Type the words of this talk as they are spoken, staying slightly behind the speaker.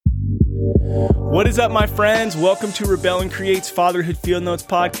What is up, my friends? Welcome to Rebel and Create's Fatherhood Field Notes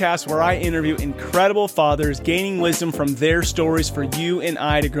podcast, where I interview incredible fathers gaining wisdom from their stories for you and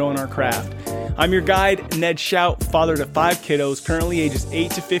I to grow in our craft. I'm your guide, Ned Shout, father to 5 kiddos, currently ages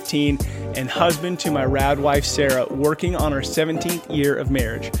 8 to 15, and husband to my rad wife, Sarah, working on our 17th year of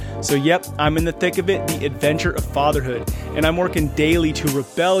marriage. So yep, I'm in the thick of it, the adventure of fatherhood, and I'm working daily to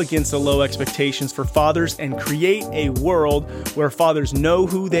rebel against the low expectations for fathers and create a world where fathers know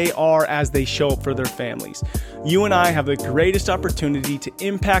who they are as they show up for their families. You and I have the greatest opportunity to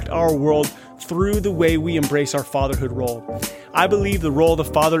impact our world through the way we embrace our fatherhood role. I believe the role of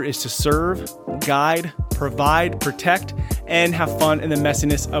the father is to serve, guide, provide, protect, and have fun in the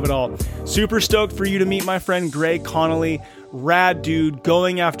messiness of it all. Super stoked for you to meet my friend Greg Connolly, rad dude,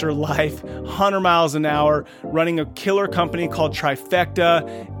 going after life, 100 miles an hour, running a killer company called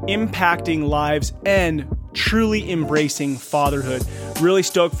Trifecta, impacting lives, and truly embracing fatherhood. Really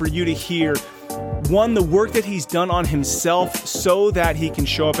stoked for you to hear, one, the work that he's done on himself so that he can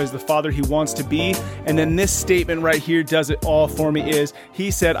show up as the father he wants to be. And then this statement right here does it all for me is,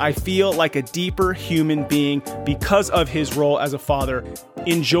 he said, I feel like a deeper human being because of his role as a father.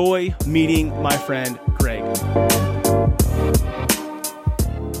 Enjoy meeting my friend, Greg.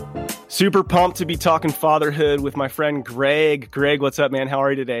 Super pumped to be talking fatherhood with my friend, Greg. Greg, what's up, man? How are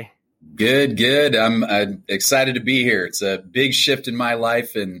you today? Good. I'm excited to be here. It's a big shift in my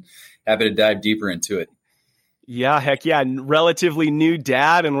life and happy to dive deeper into it. Yeah, heck yeah. Relatively new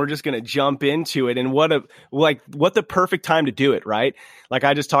dad, and we're just going to jump into it. And what the perfect time to do it, right? Like,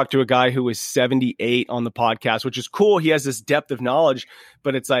 I just talked to a guy who was 78 on the podcast, which is cool. He has this depth of knowledge,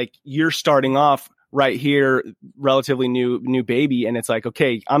 but it's like, you're starting off right here, relatively new baby. And it's like,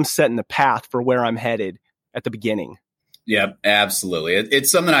 okay, I'm setting the path for where I'm headed at the beginning. Yeah, absolutely.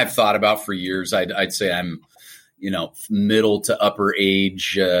 It's something I've thought about for years. I'd say I'm, middle to upper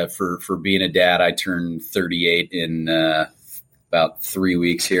age for being a dad. I turned 38 in about 3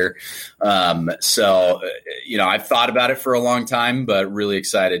 weeks here. So I've thought about it for a long time, but really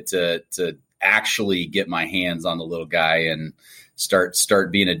excited to actually get my hands on the little guy and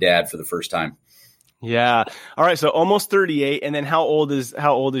start being a dad for the first time. Yeah. All right. So almost 38. And then how old is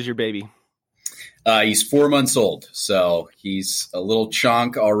your baby? He's 4 months old. So he's a little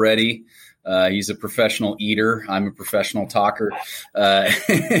chunk already. He's a professional eater. I'm a professional talker.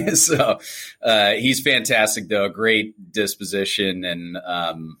 So he's fantastic, though. Great disposition. And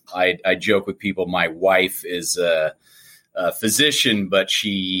I joke with people, my wife is a physician, but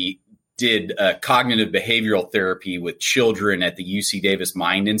she did cognitive behavioral therapy with children at the UC Davis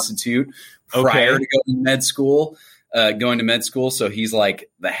Mind Institute prior to going to med school. So he's like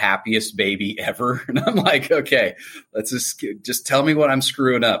the happiest baby ever. And I'm like, okay, let's just tell me what I'm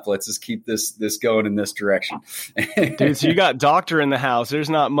screwing up. Let's just keep this going in this direction. Dude, so you got doctor in the house. There's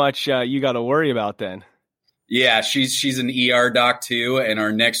not much you got to worry about then. Yeah, she's an ER doc too. And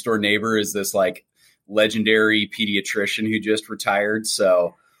our next door neighbor is this like legendary pediatrician who just retired.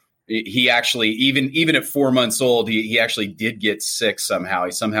 So he actually, even at 4 months old, he actually did get sick somehow.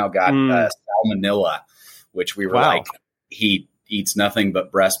 He somehow got salmonella, which we were like, he eats nothing but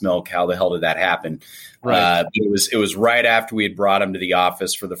breast milk. How the hell did that happen? Right. It was right after we had brought him to the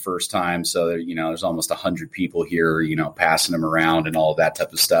office for the first time. So there's almost 100 people here, passing him around and all of that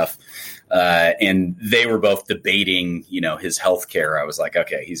type of stuff. And they were both debating, his health care. I was like,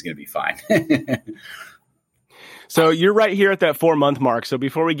 okay, he's going to be fine. So you're right here at that 4 month mark. So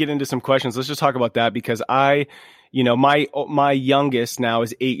before we get into some questions, let's just talk about that, because my youngest now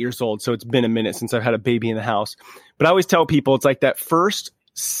is 8 years old. So it's been a minute since I've had a baby in the house. But I always tell people, it's like that first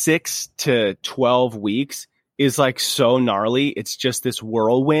 6 to 12 weeks is like so gnarly. It's just this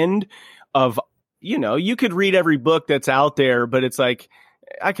whirlwind of, you could read every book that's out there, but it's like,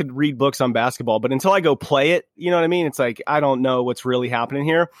 I could read books on basketball, but until I go play it, you know what I mean? It's like, I don't know what's really happening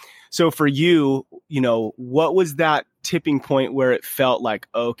here. So for you, what was that tipping point where it felt like,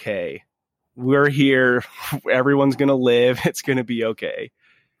 okay, we're here, everyone's going to live, it's going to be okay?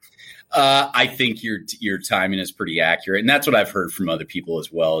 I think your timing is pretty accurate. And that's what I've heard from other people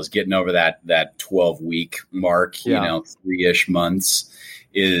as well, is getting over that 12-week mark, 3-ish months,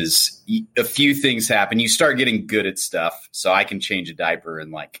 is a few things happen. You start getting good at stuff. So I can change a diaper in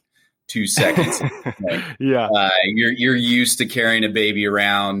like 2 seconds. Yeah. You're used to carrying a baby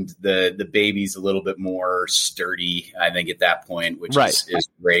around. The baby's a little bit more sturdy, I think, at that point, which is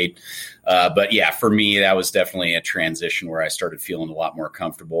great. But yeah, for me, that was definitely a transition where I started feeling a lot more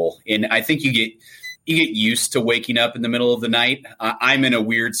comfortable. And I think you get used to waking up in the middle of the night. I'm in a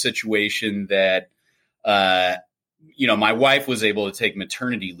weird situation that, my wife was able to take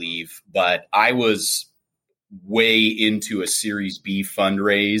maternity leave, but I was way into a Series B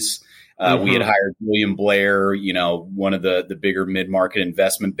fundraise We had hired William Blair, one of the bigger mid-market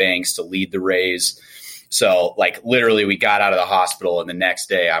investment banks, to lead the raise. So like literally we got out of the hospital and the next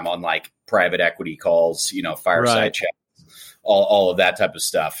day I'm on like private equity calls, fireside chats, all of that type of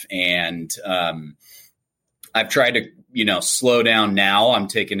stuff. And I've tried to, slow down now. I'm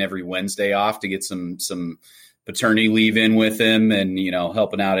taking every Wednesday off to get some paternity leave in with him and,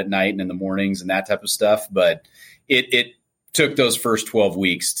 helping out at night and in the mornings and that type of stuff. But it took those first 12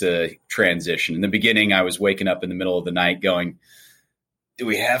 weeks to transition. In the beginning, I was waking up in the middle of the night going, do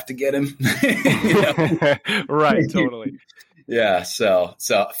we have to get him? Right. Totally. Yeah. So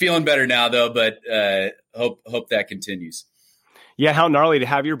feeling better now though, but hope that continues. Yeah. How gnarly to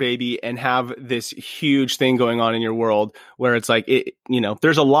have your baby and have this huge thing going on in your world where it's like,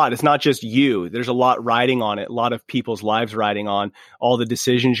 there's a lot, it's not just you, there's a lot riding on it, a lot of people's lives riding on all the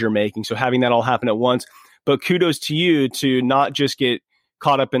decisions you're making. So having that all happen at once, but kudos to you to not just get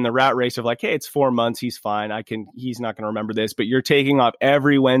caught up in the rat race of like, hey, it's 4 months, he's fine, he's not going to remember this, but you're taking off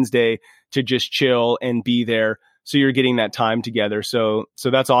every Wednesday to just chill and be there. So you're getting that time together. So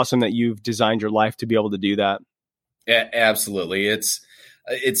that's awesome that you've designed your life to be able to do that. Yeah, absolutely. It's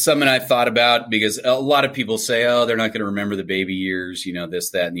something I thought about because a lot of people say, oh, they're not going to remember the baby years, this,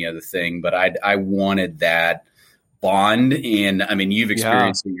 that, and the other thing. But I wanted that bond. And I mean, you've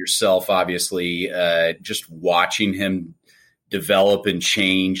experienced it yourself, obviously, just watching him develop and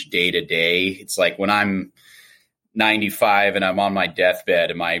change day to day. It's like when I'm 95 and I'm on my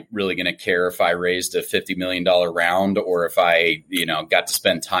deathbed, am I really going to care if I raised a $50 million round or if I, got to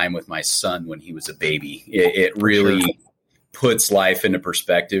spend time with my son when he was a baby? It really puts life into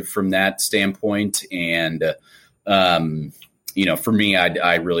perspective from that standpoint. And, for me,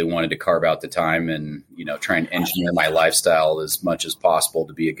 I really wanted to carve out the time and, try and engineer my lifestyle as much as possible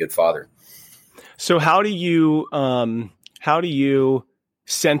to be a good father. So how do you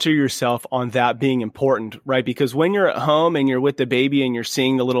center yourself on that being important, right? Because when you're at home and you're with the baby and you're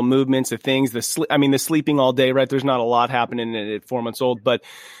seeing the little movements, the things, the sleeping all day, right? There's not a lot happening at 4 months old, but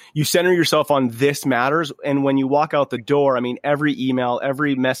you center yourself on this matters. And when you walk out the door, every email,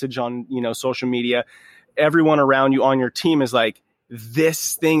 every message on, social media, everyone around you on your team is like,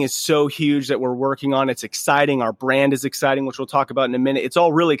 this thing is so huge that we're working on. It's exciting. Our brand is exciting, which we'll talk about in a minute. It's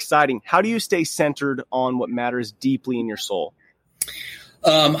all really exciting. How do you stay centered on what matters deeply in your soul?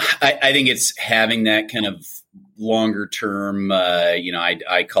 I think it's having that kind of longer term,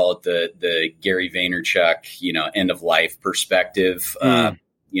 I call it the Gary Vaynerchuk, end of life perspective,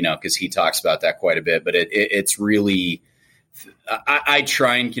 because he talks about that quite a bit, but it's really, I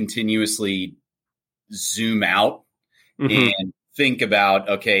try and continuously zoom out and think about,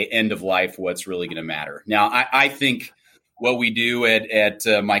 okay, end of life, what's really going to matter. Now, I think what we do at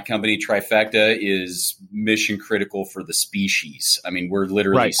my company Trifecta is mission critical for the species. I mean, we're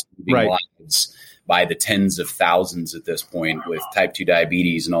literally saving lives by the tens of thousands at this point with type 2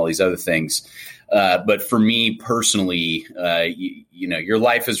 diabetes and all these other things. But for me personally, your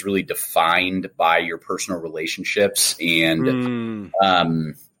life is really defined by your personal relationships and,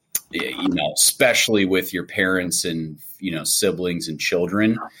 especially with your parents and, siblings and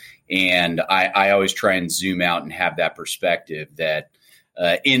children. And I always try and zoom out and have that perspective that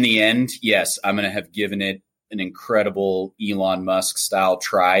in the end, yes, I'm going to have given it an incredible Elon Musk style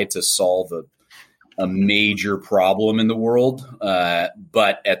try to solve a major problem in the world.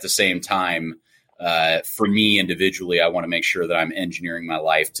 But at the same time, for me individually, I want to make sure that I'm engineering my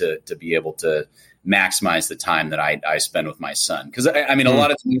life to be able to maximize the time that I spend with my son. Because a lot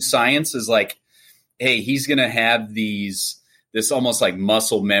of times science is like, hey, he's going to have this almost like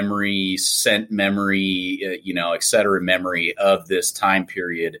muscle memory, scent memory, et cetera, memory of this time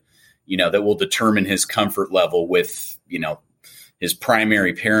period, that will determine his comfort level with, his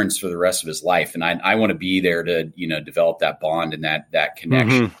primary parents for the rest of his life. And I want to be there to, develop that bond and that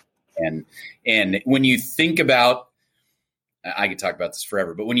connection. And when you think about, I could talk about this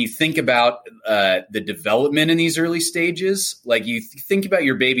forever, but when you think about the development in these early stages, like you think about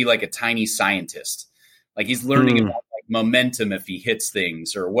your baby like a tiny scientist, like he's learning about like momentum if he hits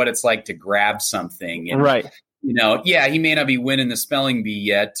things or what it's like to grab something. And, he may not be winning the spelling bee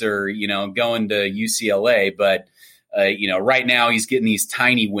yet or, going to UCLA, but, right now he's getting these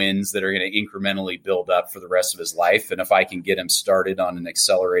tiny wins that are going to incrementally build up for the rest of his life. And if I can get him started on an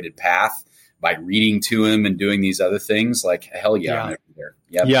accelerated path by reading to him and doing these other things, like, hell yeah. I'm there.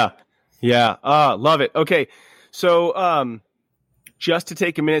 Yep. Yeah. Love it. Okay. So, just to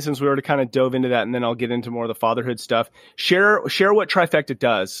take a minute, since we already kind of dove into that, and then I'll get into more of the fatherhood stuff. Share what Trifecta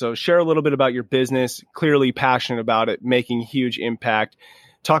does. So share a little bit about your business, clearly passionate about it, making huge impact.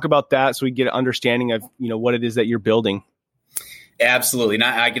 Talk about that so we get an understanding of, what it is that you're building. Absolutely. And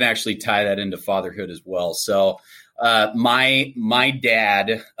I can actually tie that into fatherhood as well. So my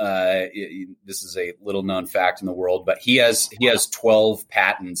dad, this is a little known fact in the world, but he has 12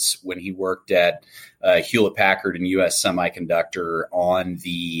 patents when he worked at Hewlett Packard and US Semiconductor on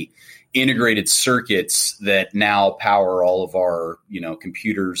the integrated circuits that now power all of our,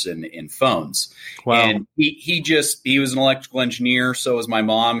 computers and phones. Wow. And he was an electrical engineer. So was my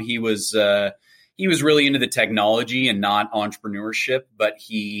mom. He was really into the technology and not entrepreneurship, but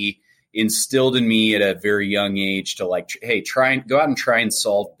he instilled in me at a very young age to go out and try and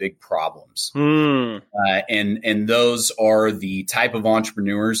solve big problems. And those are the type of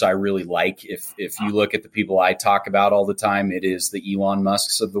entrepreneurs I really like. If you look at the people I talk about all the time, it is the Elon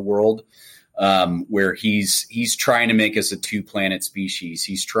Musks of the world, where he's trying to make us a 2-planet species.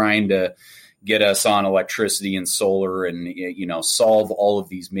 He's trying to get us on electricity and solar and, solve all of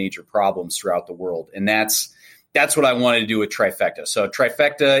these major problems throughout the world. And that's what I wanted to do with Trifecta. So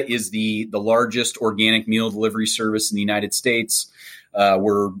Trifecta is the largest organic meal delivery service in the United States.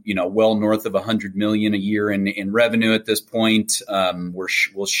 We're, well north of 100 million a year in revenue at this point.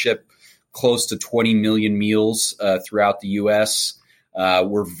 We'll ship close to 20 million meals throughout the U.S.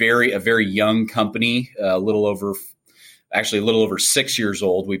 We're a very young company, a little over 6 years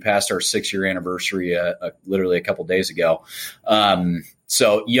old. We passed our 6-year anniversary literally a couple days ago.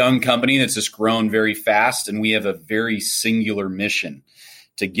 So young company that's just grown very fast. And we have a very singular mission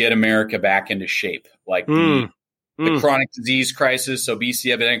to get America back into shape. Like the chronic disease crisis,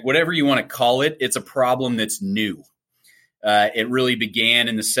 obesity epidemic, whatever you want to call it, it's a problem that's new. It really began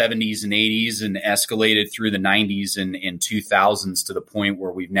in the 70s and 80s and escalated through the 90s and 2000s to the point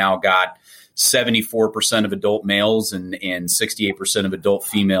where we've now got 74% of adult males and 68% of adult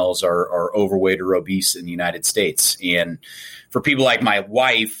females are overweight or obese in the United States. And for people like my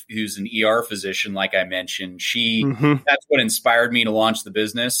wife, who's an ER physician, like I mentioned, that's what inspired me to launch the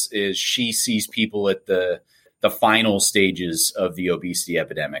business. Is she sees people at the final stages of the obesity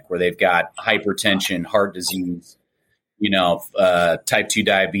epidemic, where they've got hypertension, heart disease, type 2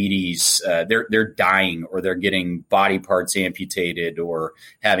 diabetes, they're dying, or they're getting body parts amputated or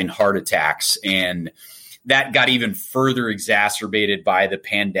having heart attacks. And that got even further exacerbated by the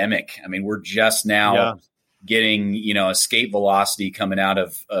pandemic. I mean, we're just now getting, escape velocity coming out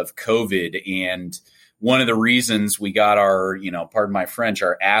of COVID. And one of the reasons we got our, pardon my French,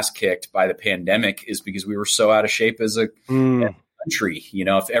 our ass kicked by the pandemic is because we were so out of shape as a country.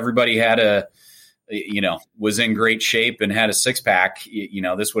 If everybody had was in great shape and had a 6-pack,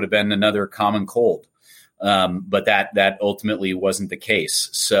 this would have been another common cold. But that ultimately wasn't the case.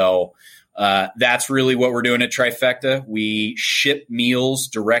 So that's really what we're doing at Trifecta. We ship meals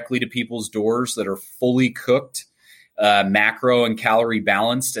directly to people's doors that are fully cooked, macro and calorie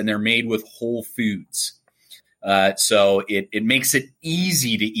balanced, and they're made with whole foods. So it makes it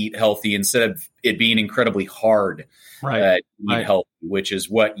easy to eat healthy instead of it being incredibly hard to eat healthy, which is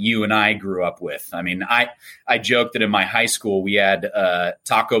what you and I grew up with. I mean, I joked that in my high school, we had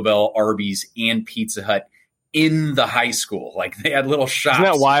Taco Bell, Arby's, and Pizza Hut in the high school. Like, they had little shops.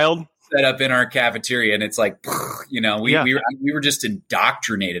 Isn't that wild? Set up in our cafeteria. And it's like, we were just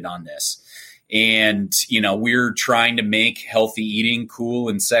indoctrinated on this. And, we're trying to make healthy eating cool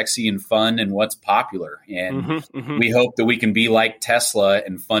and sexy and fun and what's popular. And we hope that we can be like Tesla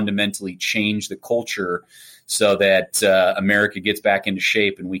and fundamentally change the culture so that America gets back into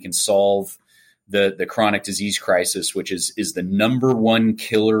shape and we can solve the chronic disease crisis, which is the number one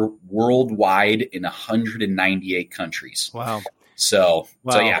killer worldwide in 198 countries. Wow. So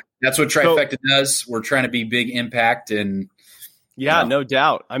yeah, that's what Trifecta does. We're trying to be big impact and no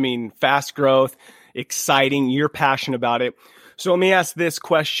doubt. I mean, fast growth, exciting. You're passionate about it. So let me ask this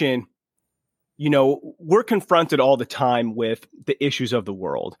question. We're confronted all the time with the issues of the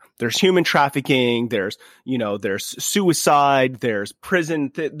world. There's human trafficking. There's suicide. There's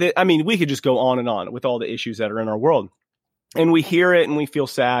prison. We could just go on and on with all the issues that are in our world. And we hear it and we feel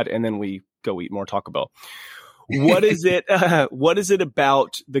sad, and then we go eat more Taco Bell. What is it? What is it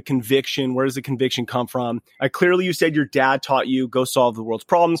about the conviction? Where does the conviction come from? Clearly, you said your dad taught you go solve the world's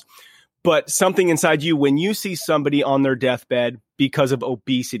problems, but something inside you, when you see somebody on their deathbed because of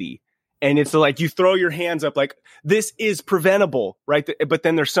obesity, and it's like you throw your hands up, like this is preventable, right? But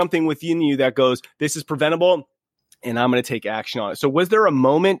then there's something within you that goes, "This is preventable, and I'm going to take action on it." So, was there a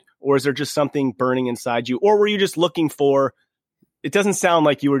moment, or is there just something burning inside you, or were you just looking for? It doesn't sound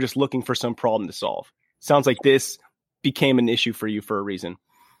like you were just looking for some problem to solve. Sounds like this became an issue for you for a reason.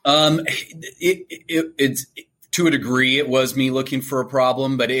 It's to a degree, it was me looking for a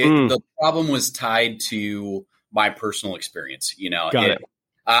problem, but the problem was tied to my personal experience.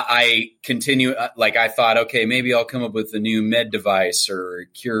 I continue, like I thought, okay, maybe I'll come up with a new med device or a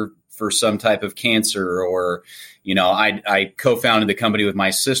cure for some type of cancer, or, I co-founded the company with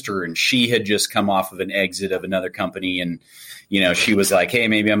my sister, and she had just come off of an exit of another company. And, she was like, hey,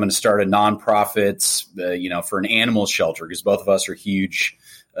 maybe I'm going to start a nonprofit, for an animal shelter, because both of us are huge,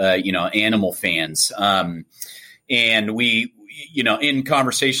 animal fans. And we, in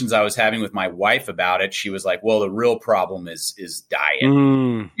conversations I was having with my wife about it, she was like, well, the real problem is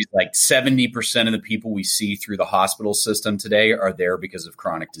diet. She's like 70% of the people we see through the hospital system today are there because of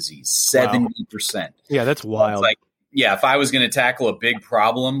chronic disease. 70%. Wow. Yeah, that's wild. Like, yeah, if I was going to tackle a big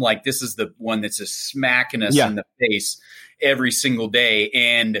problem, like this is the one that's just smacking us in the face every single day.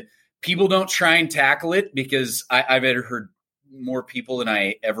 And people don't try and tackle it, because I've heard more people than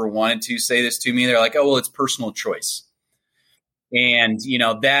I ever wanted to say this to me. They're like, oh, well, it's personal choice. And,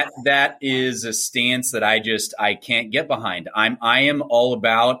 that is a stance that I can't get behind. I am all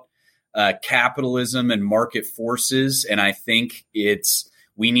about capitalism and market forces. And I think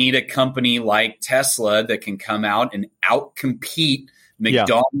we need a company like Tesla that can come out and outcompete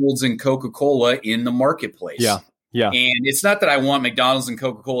McDonald's and Coca-Cola in the marketplace. Yeah. Yeah. And it's not that I want McDonald's and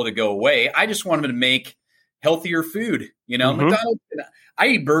Coca-Cola to go away. I just want them to make healthier food. McDonald's, I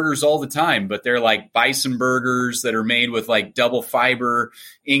eat burgers all the time, but they're like bison burgers that are made with like double fiber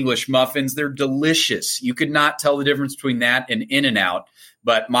English muffins. They're delicious. You could not tell the difference between that and In-N-Out,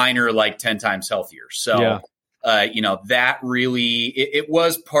 but mine are like 10 times healthier. So, that really, it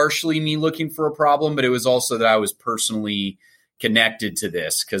was partially me looking for a problem, but it was also that I was personally connected to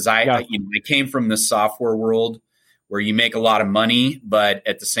this, because I came from the software world where you make a lot of money, but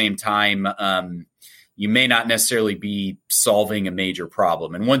at the same time, you may not necessarily be solving a major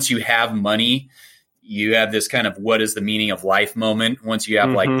problem. And once you have money, you have this kind of what is the meaning of life moment. Once you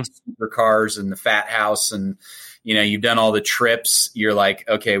have like supercars and the fat house and, you've done all the trips, you're like,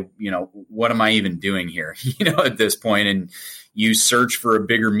 okay, what am I even doing here? At this point, and you search for a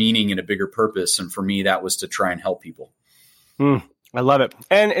bigger meaning and a bigger purpose. And for me, that was to try and help people. I love it.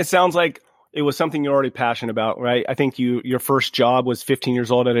 And it sounds like it was something you're already passionate about, right? I think your first job was 15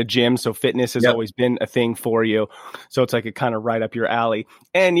 years old at a gym. So fitness has always been a thing for you. So it's like it kind of right up your alley.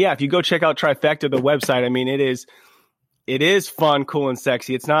 And yeah, if you go check out Trifecta, the website, I mean, it is fun, cool, and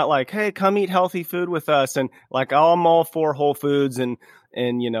sexy. It's not like, hey, come eat healthy food with us. And like, I'm all for Whole Foods and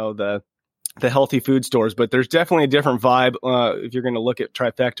the healthy food stores, but there's definitely a different vibe if you're going to look at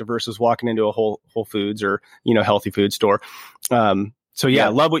Trifecta versus walking into a Whole Foods or, healthy food store. So yeah,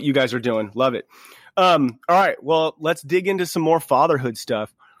 love what you guys are doing. Love it. All right. Well, let's dig into some more fatherhood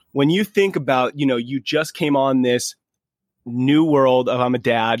stuff. When you think about, you just came on this new world of I'm a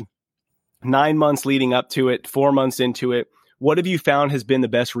dad, 9 months leading up to it, 4 months into it, what have you found has been the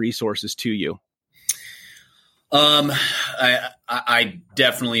best resources to you? I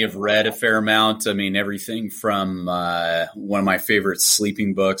definitely have read a fair amount. I mean, everything from one of my favorite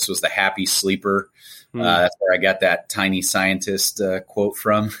sleeping books was The Happy Sleeper. That's where I got that tiny scientist quote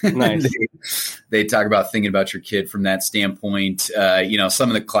from. Nice. They talk about thinking about your kid from that standpoint. Some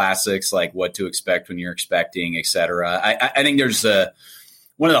of the classics like What to Expect When You're Expecting, et cetera. I think there's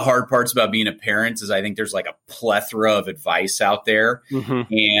one of the hard parts about being a parent is I think there's like a plethora of advice out there,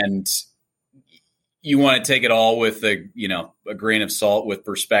 and you want to take it all with a grain of salt with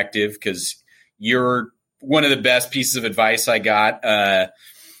perspective, because you're one of the best pieces of advice I got,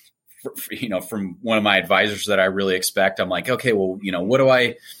 from one of my advisors that I really expect. I'm like, okay, well,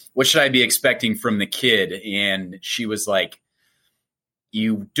 what should I be expecting from the kid? And she was like,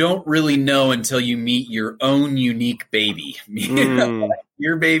 you don't really know until you meet your own unique baby.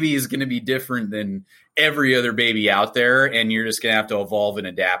 Your baby is going to be different than every other baby out there, and you're just going to have to evolve and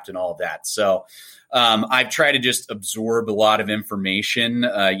adapt and all of that. So I've tried to just absorb a lot of information,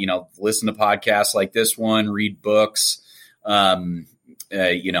 listen to podcasts like this one, read books, obviously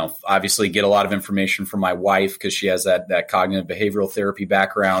get a lot of information from my wife because she has that cognitive behavioral therapy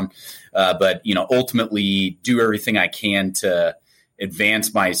background, but ultimately do everything I can to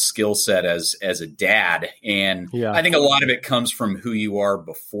advance my skill set as a dad. And I think a lot of it comes from who you are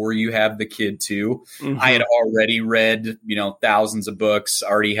before you have the kid too. I had already read, thousands of books,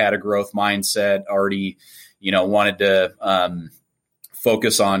 already had a growth mindset, already, wanted to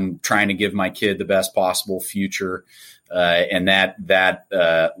focus on trying to give my kid the best possible future. And that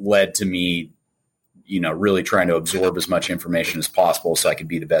led to me, really trying to absorb as much information as possible so I could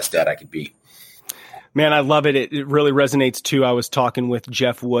be the best dad I could be. Man, I love it. It really resonates too. I was talking with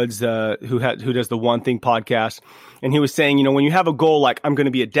Jeff Woods, who does the One Thing podcast, and he was saying, when you have a goal like I'm going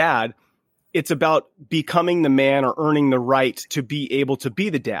to be a dad, it's about becoming the man or earning the right to be able to be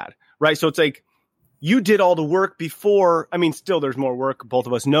the dad, right? So it's like you did all the work before. I mean, still there's more work. Both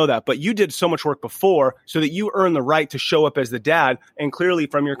of us know that, but you did so much work before so that you earn the right to show up as the dad. And clearly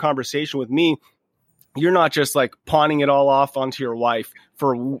from your conversation with me, you're not just like pawning it all off onto your wife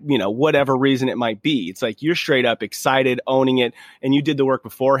for, whatever reason it might be. It's like you're straight up excited, owning it, and you did the work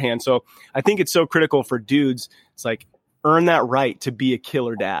beforehand. So I think it's so critical for dudes. It's like, earn that right to be a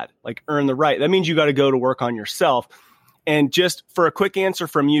killer dad. Like, earn the right. That means you got to go to work on yourself. And just for a quick answer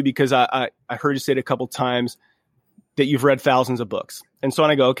from you, because I heard you say it a couple times that you've read thousands of books. And so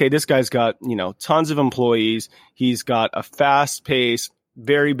when I go, okay, this guy's got, tons of employees. He's got a fast paced,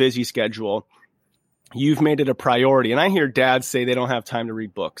 very busy schedule. You've made it a priority. And I hear dads say they don't have time to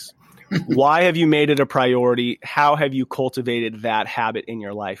read books. Why have you made it a priority? How have you cultivated that habit in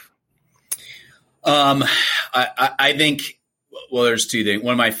your life? I think, well, there's two things.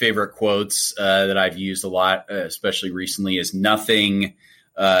 One of my favorite quotes that I've used a lot, especially recently, is nothing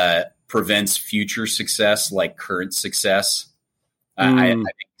prevents future success like current success. I think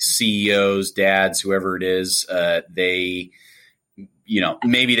CEOs, dads, whoever it is, they,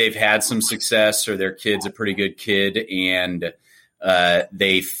 maybe they've had some success or their kid's a pretty good kid and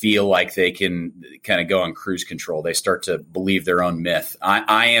they feel like they can kind of go on cruise control. They start to believe their own myth.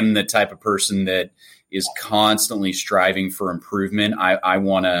 I am the type of person that is constantly striving for improvement. I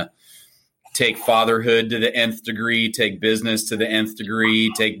want to take fatherhood to the nth degree, take business to the nth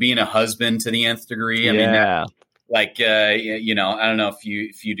degree, take being a husband to the nth degree. I mean, I don't know if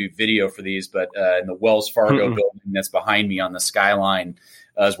you do video for these, but in the Wells Fargo building that's behind me on the skyline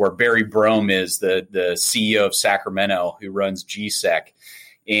is where Barry Brome is, the CEO of Sacramento, who runs GSEC.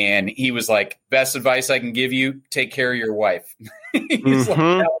 And he was like, best advice I can give you, take care of your wife. He's like,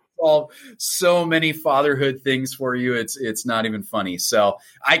 that will solve so many fatherhood things for you. It's not even funny. So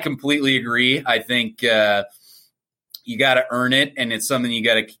I completely agree. I think you got to earn it, and it's something you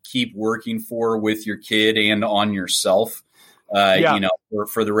got to keep working for with your kid and on yourself,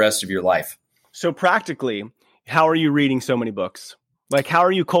 for the rest of your life. So practically, how are you reading so many books? Like, how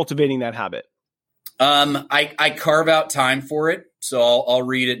are you cultivating that habit? I carve out time for it. So I'll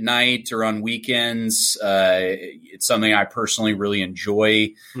read at night or on weekends. It's something I personally really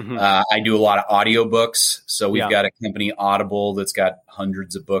enjoy. I do a lot of audiobooks. So we've got a company, Audible, that's got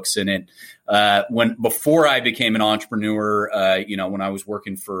hundreds of books in it. Before I became an entrepreneur, when I was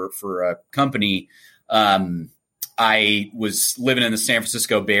working for a company, I was living in the San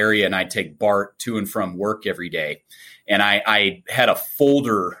Francisco Bay Area, and I'd take BART to and from work every day. And I had a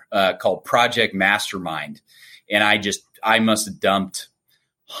folder called Project Mastermind. And I must have dumped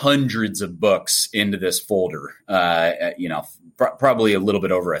hundreds of books into this folder, probably a little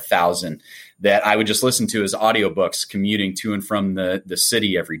bit over 1,000 that I would just listen to as audiobooks commuting to and from the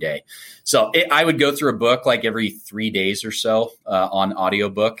city every day. So I would go through a book like every 3 days or so on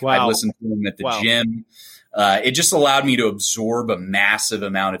audiobook. Wow. I'd listen to them at the gym. It just allowed me to absorb a massive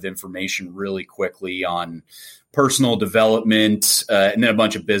amount of information really quickly on personal development, and then a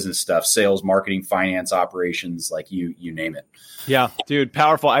bunch of business stuff, sales, marketing, finance, operations, like you name it. Yeah, dude,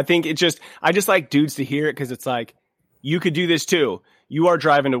 powerful. I think I just like dudes to hear it, because it's like, you could do this too. You are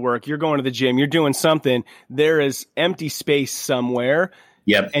driving to work, you're going to the gym, you're doing something. There is empty space somewhere.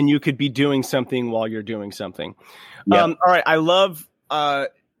 Yep. And you could be doing something while you're doing something. Yep. All right. I love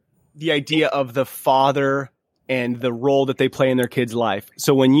the idea of the father and the role that they play in their kid's life.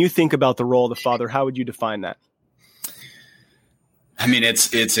 So when you think about the role of the father, how would you define that? I mean,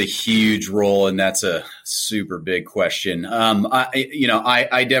 it's a huge role, and that's a super big question.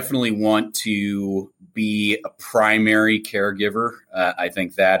 I definitely want to be a primary caregiver. I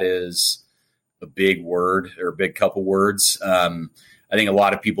think that is a big word, or a big couple words. I think a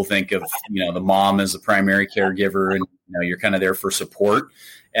lot of people think of, the mom as the primary caregiver, and, you're kind of there for support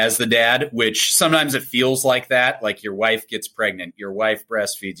as the dad, which sometimes it feels like that. Like your wife gets pregnant, your wife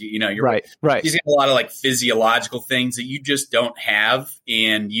breastfeeds you, you're right. She's got a lot of like physiological things that you just don't have,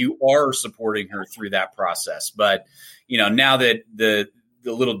 and you are supporting her through that process. But, now that the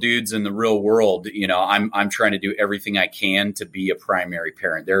little dude's in the real world, I'm trying to do everything I can to be a primary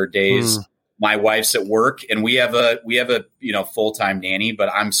parent. There are days my wife's at work, and we have a full-time nanny, but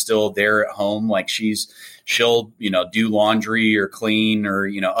I'm still there at home. Like she'll do laundry or clean or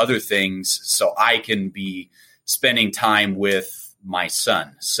other things, so I can be spending time with my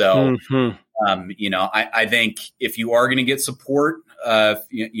son. So I think if you are going to get support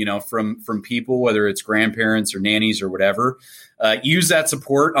from people, whether it's grandparents or nannies or whatever, use that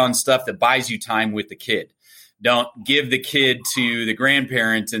support on stuff that buys you time with the kid. Don't give the kid to the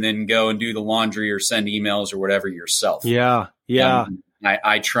grandparent and then go and do the laundry or send emails or whatever yourself. Yeah.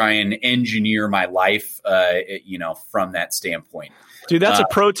 I try and engineer my life, from that standpoint. Dude, that's a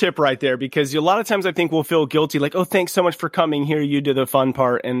pro tip right there, because a lot of times I think we'll feel guilty, like, oh, thanks so much for coming here. You do the fun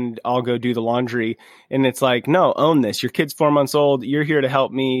part and I'll go do the laundry. And it's like, no, own this. Your kid's 4 months old. You're here to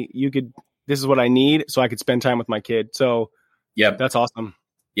help me. This is what I need so I could spend time with my kid. So yep, that's awesome.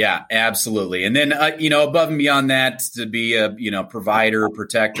 Yeah, absolutely. And then, above and beyond that, to be a, provider,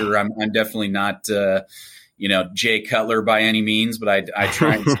 protector, I'm definitely not, Jay Cutler by any means, but I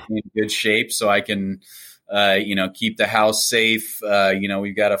try and stay in good shape so I can, keep the house safe.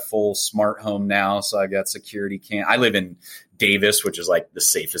 We've got a full smart home now, so I got security I live in Davis, which is like the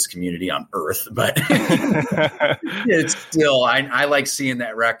safest community on earth, but it's still, I like seeing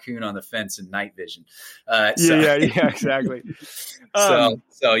that raccoon on the fence in night vision. Yeah, exactly.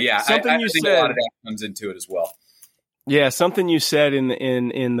 So yeah, something I you think said, a lot of that comes into it as well. Yeah, something you said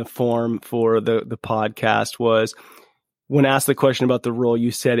in the form for the podcast was, when asked the question about the role,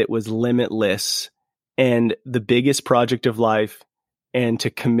 you said it was limitless and the biggest project of life, and to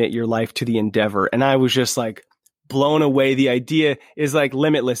commit your life to the endeavor. And I was just like blown away. The idea is like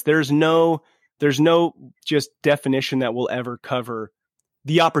limitless. There's no just definition that will ever cover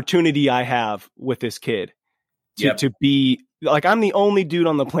the opportunity I have with this kid to be like, I'm the only dude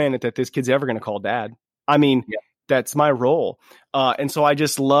on the planet that this kid's ever going to call dad. I mean, that's my role. And so I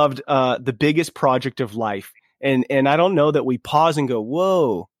just loved the biggest project of life. And I don't know that we pause and go,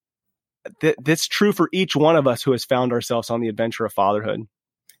 whoa, that's true for each one of us who has found ourselves on the adventure of fatherhood.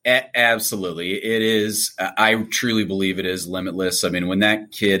 Absolutely. It is. I truly believe it is limitless. I mean, when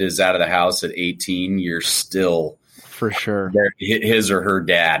that kid is out of the house at 18, you're still for sure his or her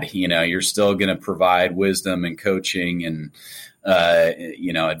dad. You're still going to provide wisdom and coaching and,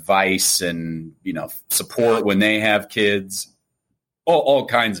 advice and, support when they have kids, all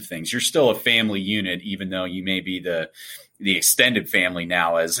kinds of things. You're still a family unit, even though you may be the extended family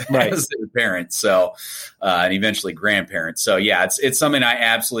now as their parents. So, and eventually grandparents. So yeah, it's something I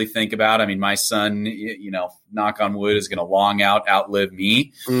absolutely think about. I mean, my son, knock on wood, is going to outlive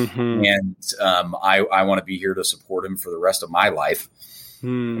me. Mm-hmm. And, I want to be here to support him for the rest of my life.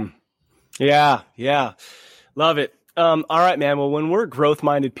 Yeah. Love it. All right, man. Well, when we're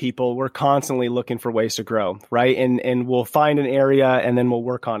growth-minded people, we're constantly looking for ways to grow, right? And we'll find an area and then we'll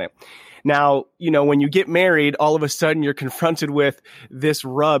work on it. Now, when you get married, all of a sudden you're confronted with this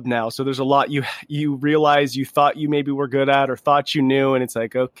rub now. So there's a lot you realize you thought you maybe were good at or thought you knew. And it's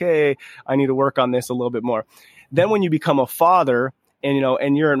like, okay, I need to work on this a little bit more. Then when you become a father and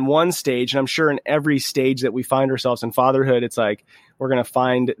you're in one stage, and I'm sure in every stage that we find ourselves in fatherhood, it's like, we're going to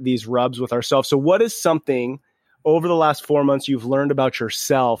find these rubs with ourselves. So what is something over the last 4 months you've learned about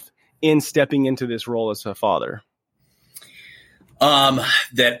yourself in stepping into this role as a father?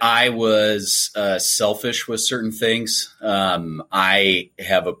 That I was selfish with certain things. I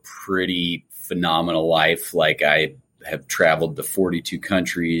have a pretty phenomenal life. Like, I have traveled to 42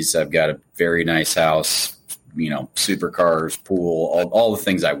 countries. I've got a very nice house, supercars, pool, all the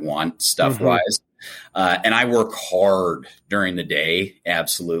things I want stuff wise. And I work hard during the day.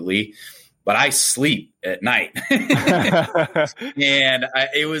 Absolutely. But I sleep at night. And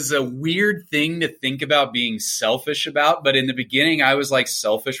it was a weird thing to think about being selfish about. But in the beginning, I was like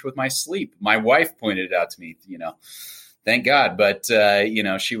selfish with my sleep. My wife pointed it out to me, thank God. But,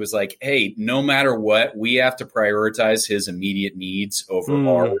 she was like, hey, no matter what, we have to prioritize his immediate needs over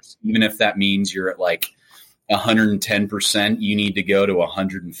ours. Even if that means you're at like 110%, you need to go to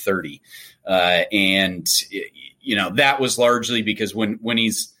 130. And that was largely because when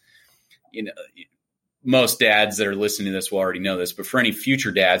he's, most dads that are listening to this will already know this, but for any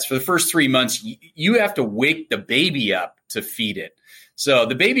future dads, for the first 3 months, you have to wake the baby up to feed it. So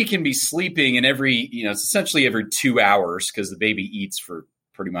the baby can be sleeping in it's essentially every 2 hours, because the baby eats for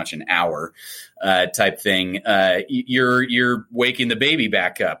pretty much an hour type thing. You're waking the baby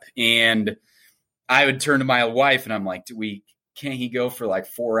back up. And I would turn to my wife and I'm like, can't he go for like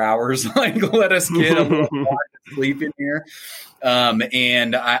 4 hours? Like, let us get a little more sleep in here.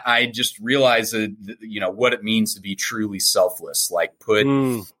 And I just realized that, what it means to be truly selfless, like put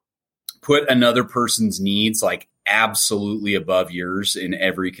another person's needs like absolutely above yours in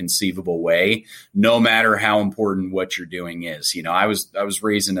every conceivable way, no matter how important what you're doing is. I was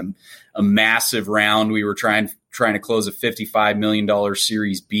raising a massive round. We were trying to close a $55 million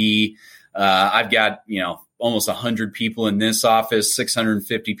Series B. I've got, almost 100 people in this office,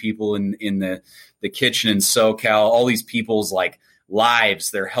 650 people in the kitchen in SoCal. All these people's like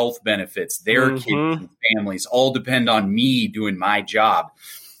lives, their health benefits, their kids and families all depend on me doing my job.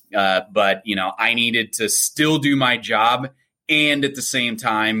 But I needed to still do my job and at the same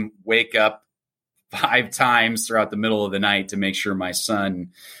time wake up 5 times throughout the middle of the night to make sure my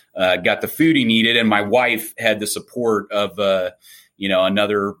son got the food he needed. And my wife had the support of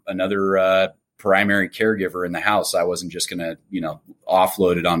another primary caregiver in the house. I wasn't just going to,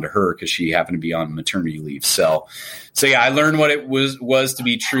 offload it onto her because she happened to be on maternity leave. So yeah, I learned what it was to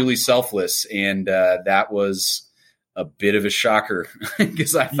be truly selfless. And that was a bit of a shocker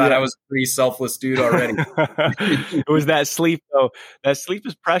because I thought I was a pretty selfless dude already. It was that sleep though. That sleep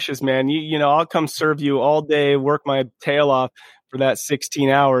is precious, man. I'll come serve you all day, work my tail off for that 16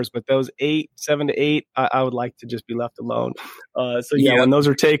 hours, but those 7 to 8, I would like to just be left alone. When those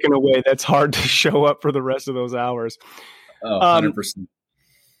are taken away, that's hard to show up for the rest of those hours. Oh, 100%.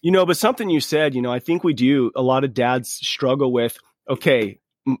 But something you said, I think we do, a lot of dads struggle with, okay,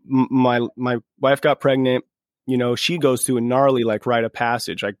 my wife got pregnant, she goes through a gnarly, rite of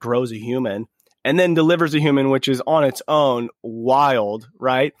passage, grows a human and then delivers a human, which is on its own wild,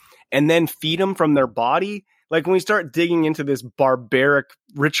 right? And then feed them from their body. Like when we start digging into this barbaric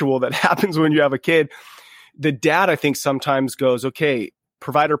ritual that happens when you have a kid, the dad, I think, sometimes goes, okay,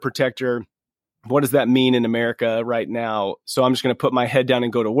 provider, protector, what does that mean in America right now? So I'm just going to put my head down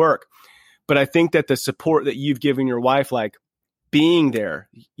and go to work. But I think that the support that you've given your wife, being there,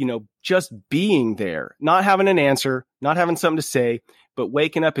 just being there, not having an answer, not having something to say, but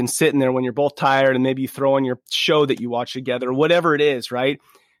waking up and sitting there when you're both tired and maybe you throw on your show that you watch together, or whatever it is, right?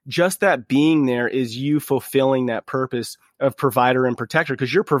 Just that being there is you fulfilling that purpose of provider and protector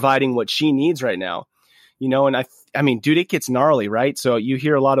because you're providing what she needs right now, and I mean, dude, it gets gnarly, right? So you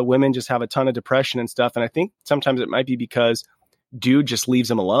hear a lot of women just have a ton of depression and stuff. And I think sometimes it might be because dude just leaves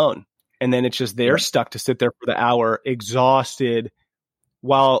them alone. And then it's just, they're stuck to sit there for the hour exhausted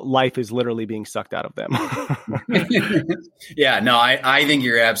while life is literally being sucked out of them. Yeah, no, I think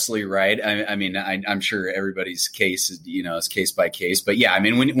you're absolutely right. I mean, I'm sure everybody's case is, is case by case, but yeah, I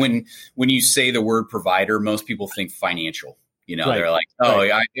mean, when you say the word provider, most people think financial, right. They're like,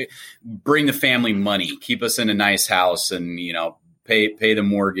 I bring the family money, keep us in a nice house and, pay the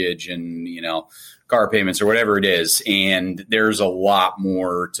mortgage and, car payments or whatever it is. And there's a lot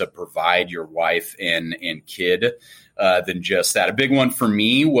more to provide your wife and kid than just that. A big one for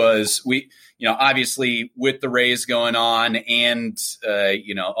me was obviously with the raise going on and,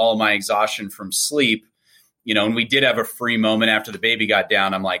 all my exhaustion from sleep, and we did have a free moment after the baby got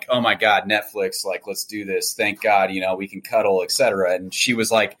down. I'm like, oh my God, Netflix, let's do this. Thank God, we can cuddle, etc. And she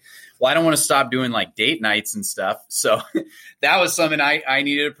was like, well, I don't want to stop doing date nights and stuff. So that was something I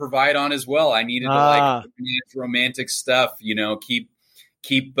needed to provide on as well. I needed to romantic stuff,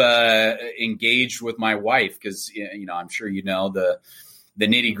 keep engaged with my wife. Cause I'm sure, the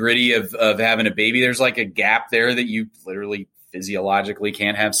nitty gritty of having a baby, there's a gap there that you literally physiologically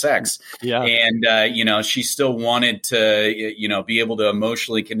can't have sex. Yeah. And, she still wanted to, be able to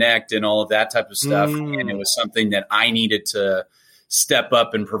emotionally connect and all of that type of stuff. And it was something that I needed to step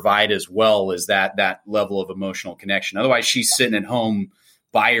up and provide as well as that level of emotional connection. Otherwise she's sitting at home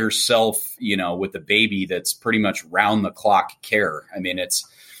by herself, with a baby that's pretty much round the clock care. I mean, it's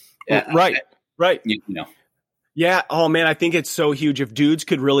right. Yeah. Oh man, I think it's so huge. If dudes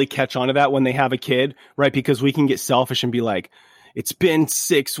could really catch on to that when they have a kid, right? Because we can get selfish and be like, it's been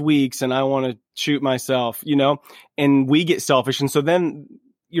 6 weeks and I want to shoot myself, and we get selfish. And so then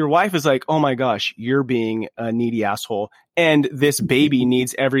your wife is like, oh my gosh, you're being a needy asshole. And this baby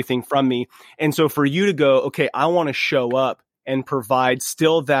needs everything from me. And so for you to go, okay, I want to show up and provide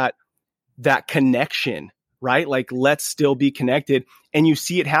still that connection, right? Let's still be connected. And you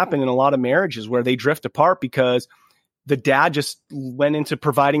see it happen in a lot of marriages where they drift apart because the dad just went into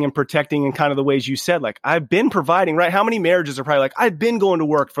providing and protecting in kind of the ways you said, I've been providing, right? How many marriages are probably I've been going to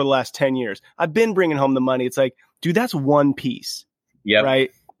work for the last 10 years. I've been bringing home the money. It's dude, that's one piece. Yeah.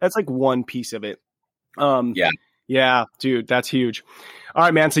 Right. That's one piece of it. Yeah, dude, that's huge. All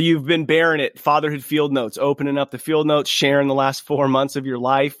right, man. So you've been bearing it. Fatherhood field notes, opening up the field notes, sharing the last 4 months of your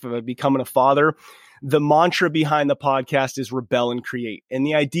life, becoming a father. The mantra behind the podcast is rebel and create. And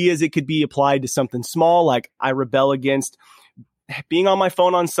the idea is it could be applied to something small, like I rebel against being on my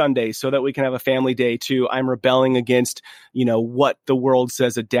phone on Sunday so that we can have a family day too. I'm rebelling against, what the world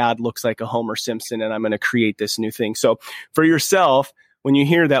says a dad looks like, a Homer Simpson, and I'm going to create this new thing. So for yourself, when you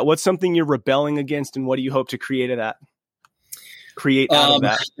hear that, what's something you're rebelling against and what do you hope to create out of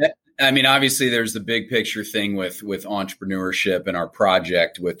that? I mean, obviously there's the big picture thing with entrepreneurship and our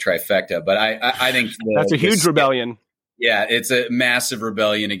project with Trifecta, but I think that's a huge rebellion. Yeah, it's a massive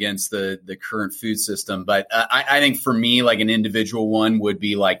rebellion against the current food system. But I think for me, an individual one would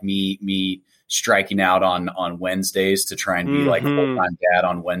be me striking out on Wednesdays to try and be full-time dad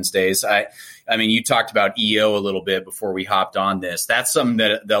on Wednesdays. I mean, you talked about EO a little bit before we hopped on this. That's something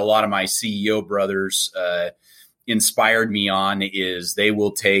that a lot of my CEO brothers, inspired me on is they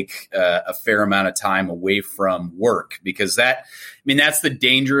will take a fair amount of time away from work, because that's the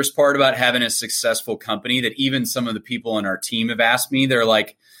dangerous part about having a successful company, that even some of the people on our team have asked me, they're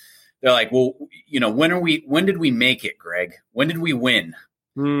like, well, when did we make it, Greg? When did we win?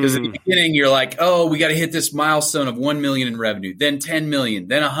 Because at the beginning, you're like, oh, we got to hit this milestone of 1 million in revenue, then 10 million,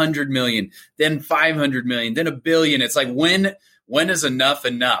 then 100 million, then 500 million, then $1 billion. It's like, when is enough?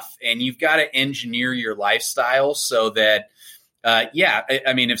 And you've got to engineer your lifestyle so that,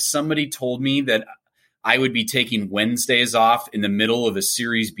 if somebody told me that I would be taking Wednesdays off in the middle of a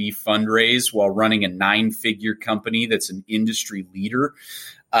Series B fundraise while running a 9-figure company that's an industry leader,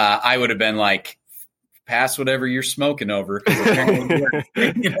 I would have been like, pass whatever you're smoking over.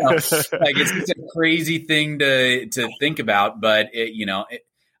 It's a crazy thing to think about, but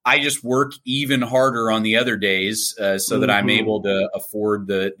I just work even harder on the other days so that I'm able to afford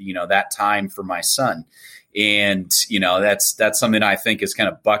that time for my son. And, that's something I think is kind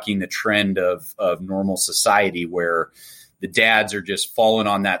of bucking the trend of normal society, where the dads are just falling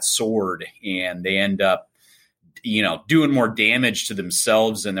on that sword, and they end up, doing more damage to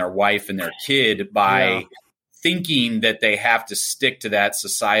themselves and their wife and their kid by thinking that they have to stick to that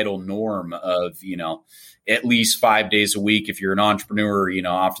societal norm of, at least 5 days a week. If you're an entrepreneur,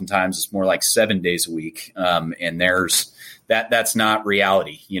 oftentimes it's more like 7 days a week. And there's that's not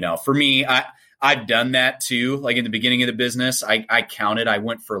reality. For me, I've done that too. Like in the beginning of the business, I counted, I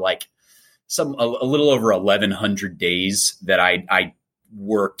went for like a little over 1,100 days that I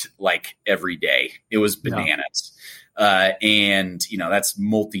worked like every day. It was bananas. And that's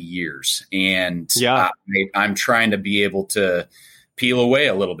multi years. And I'm trying to be able to peel away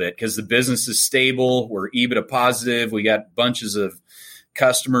a little bit, because the business is stable. We're EBITDA positive. We got bunches of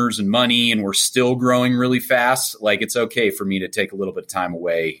customers and money, and we're still growing really fast. Like, it's okay for me to take a little bit of time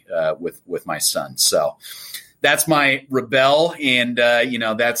away with my son. So that's my rebel. And,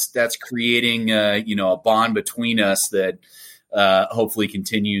 that's creating, a bond between us that hopefully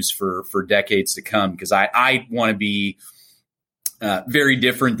continues for decades to come. Because I want to be very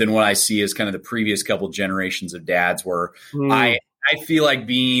different than what I see as kind of the previous couple generations of dads, where I feel like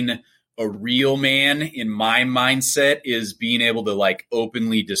being a real man in my mindset is being able to like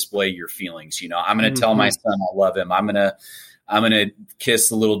openly display your feelings. I'm going to tell my son I love him. I'm going to kiss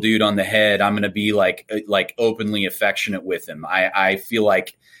the little dude on the head. I'm going to be like openly affectionate with him. I feel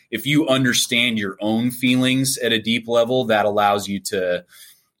like if you understand your own feelings at a deep level, that allows you to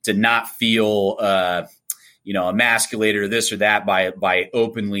not feel, emasculated or this or that by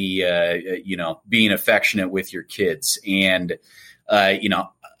openly, being affectionate with your kids. And,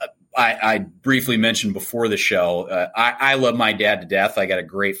 I briefly mentioned before the show, I love my dad to death. I got a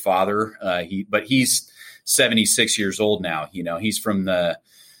great father. But he's 76 years old now. He's from the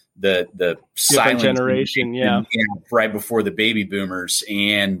silent generation. Right before the baby boomers.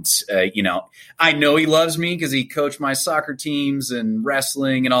 And, I know he loves me because he coached my soccer teams and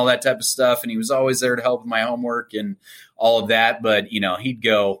wrestling and all that type of stuff. And he was always there to help with my homework and all of that. But, he'd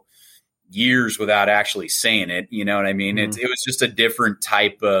go years without actually saying it. You know what I mean? It was just a different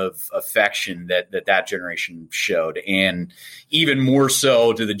type of affection that generation showed, and even more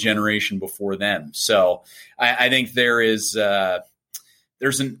so to the generation before them. So I think there's an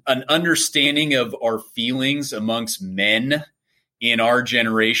understanding of our feelings amongst men in our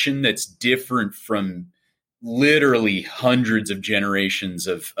generation that's different from literally hundreds of generations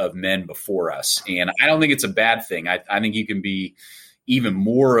of men before us. And I don't think it's a bad thing. I think you can be even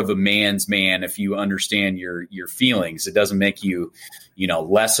more of a man's man if you understand your feelings. It doesn't make you,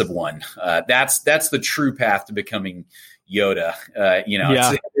 less of one. That's the true path to becoming Yoda.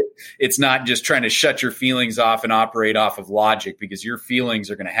 It's not just trying to shut your feelings off and operate off of logic, because your feelings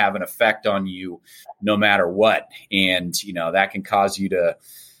are going to have an effect on you no matter what. And, that can cause you to,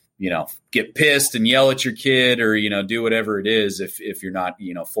 get pissed and yell at your kid, or, do whatever it is if you're not,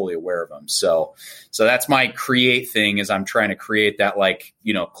 fully aware of them. So that's my create thing, is I'm trying to create that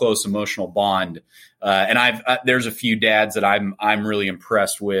close emotional bond. And there's a few dads that I'm really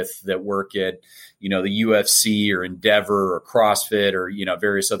impressed with that work at, the UFC or Endeavor or CrossFit or,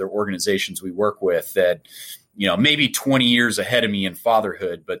 various other organizations we work with that, maybe 20 years ahead of me in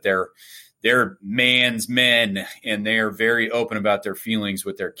fatherhood, but they're man's men, and they're very open about their feelings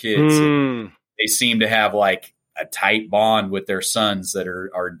with their kids. They seem to have like a tight bond with their sons that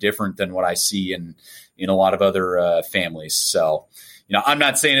are different than what I see in a lot of other families. So, I'm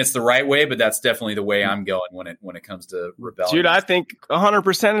not saying it's the right way, but that's definitely the way I'm going when it comes to rebellion. Dude, I think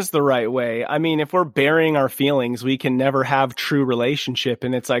 100% is the right way. I mean, if we're burying our feelings, we can never have true relationship.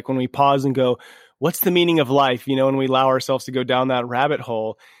 And it's like when we pause and go, what's the meaning of life? When we allow ourselves to go down that rabbit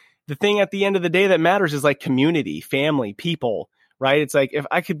hole, the thing at the end of the day that matters is like community, family, people, right? It's like if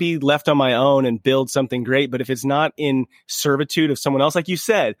I could be left on my own and build something great, but if it's not in servitude of someone else, like you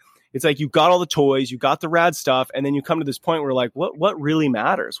said, it's like you've got all the toys, you got the rad stuff, and then you come to this point where like, what really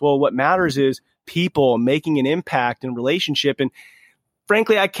matters? Well, what matters is people making an impact in relationship. And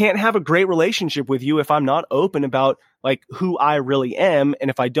frankly, I can't have a great relationship with you if I'm not open about like who I really am. And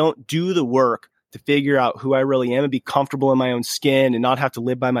if I don't do the work to figure out who I really am and be comfortable in my own skin and not have to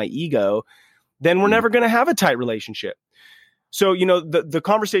live by my ego, then we're never going to have a tight relationship. So, the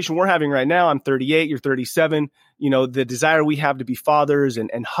conversation we're having right now, I'm 38, you're 37, the desire we have to be fathers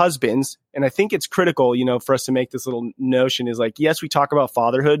and husbands. And I think it's critical, for us to make this little notion is like, yes, we talk about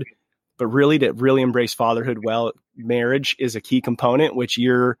fatherhood, but really to really embrace fatherhood well, marriage is a key component, which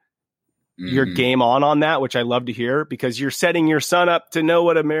you're game on that, which I love to hear because you're setting your son up to know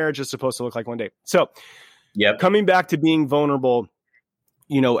what a marriage is supposed to look like one day. So coming back to being vulnerable,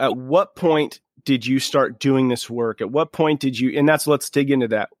 at what point did you start doing this work? At what point did you, and let's dig into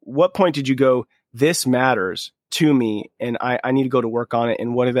that. What point did you go, this matters to me and I need to go to work on it?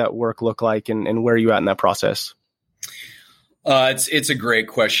 And what did that work look like? And where are you at in that process? It's a great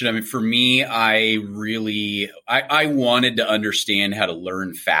question. I mean, for me, I wanted to understand how to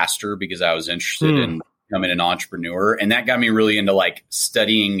learn faster because I was interested in becoming an entrepreneur. And that got me really into like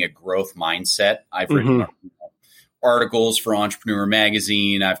studying a growth mindset. I've written articles for Entrepreneur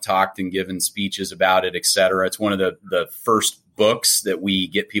Magazine. I've talked and given speeches about it, et cetera. It's one of the first books that we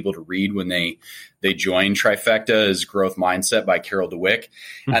get people to read when they join Trifecta is Growth Mindset by Carol Dweck.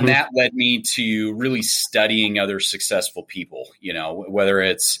 And that led me to really studying other successful people, whether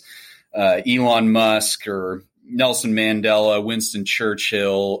it's Elon Musk or Nelson Mandela, Winston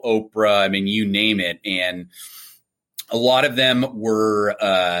Churchill, Oprah, I mean, you name it. And a lot of them were,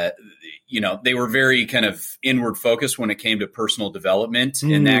 they were very kind of inward focused when it came to personal development.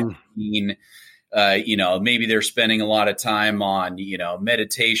 And that could mean, maybe they're spending a lot of time on,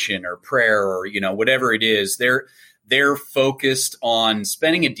 meditation or prayer or, whatever it is. They're focused on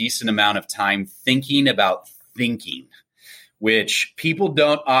spending a decent amount of time thinking about thinking, which people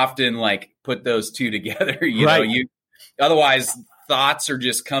don't often like put those two together. Otherwise thoughts are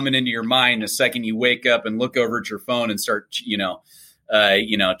just coming into your mind the second you wake up and look over at your phone and start,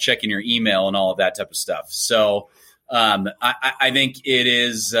 checking your email and all of that type of stuff. So I think it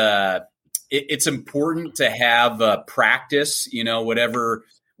is it's important to have practice, whatever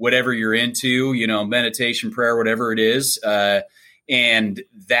you're into, meditation, prayer, whatever it is. And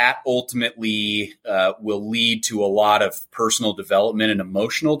that ultimately will lead to a lot of personal development and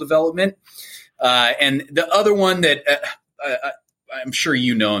emotional development. And the other one that I'm sure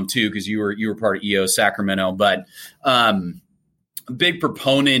him too, because you were part of EO Sacramento, but a big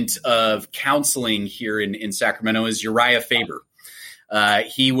proponent of counseling here in Sacramento is Uriah Faber.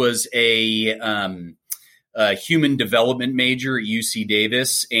 He was a human development major at UC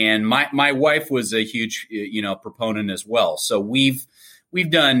Davis, and my wife was a huge proponent as well. So we've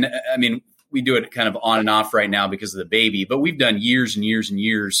done. I mean, we do it kind of on and off right now because of the baby, but we've done years and years and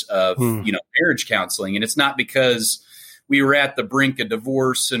years of marriage counseling, and it's not because we were at the brink of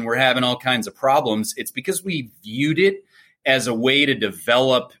divorce and we're having all kinds of problems. It's because we viewed it as a way to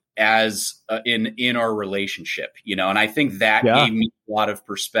develop as in our relationship, and I think that gave me a lot of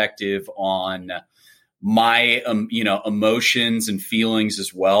perspective on my, emotions and feelings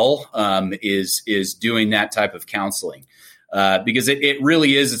as well, is doing that type of counseling, because it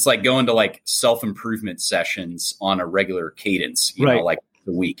really is, it's like going to like self-improvement sessions on a regular cadence, like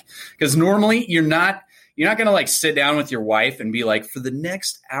the week, because normally you're not going to like sit down with your wife and be like, for the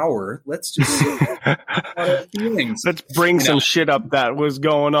next hour, let's just sit our feelings. Let's bring some shit up that was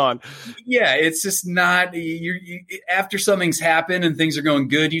going on. Yeah, it's just not. You after something's happened and things are going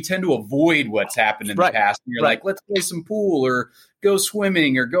good, you tend to avoid what's happened in the past. And you're like, let's play some pool or go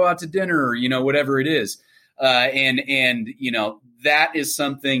swimming or go out to dinner or whatever it is. And that is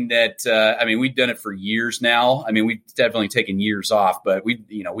something that, we've done it for years now. I mean, we've definitely taken years off, but we've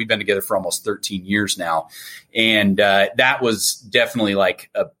been together for almost 13 years now. And, that was definitely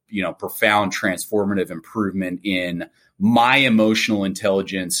like a, profound transformative improvement in my emotional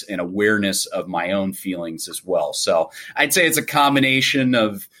intelligence and awareness of my own feelings as well. So I'd say it's a combination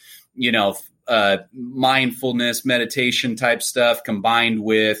of, mindfulness, meditation type stuff combined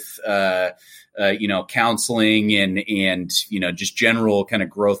with, counseling and just general kind of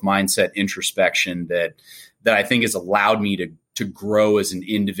growth mindset introspection that I think has allowed me to grow as an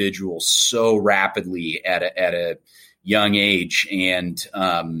individual so rapidly at a young age. And,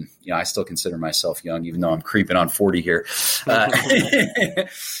 I still consider myself young, even though I'm creeping on 40 here.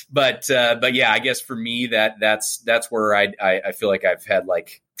 But yeah, I guess for me, that's where I feel like I've had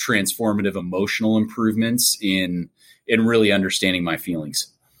like transformative emotional improvements in really understanding my feelings.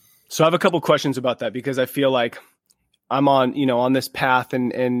 So I have a couple questions about that, because I feel like I'm on this path,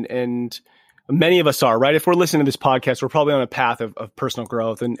 and many of us are, right? If we're listening to this podcast, we're probably on a path of personal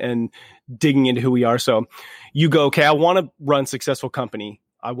growth and digging into who we are. So you go, okay, I want to run a successful company.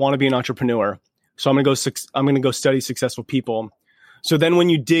 I want to be an entrepreneur. So I'm going to go study successful people. So then when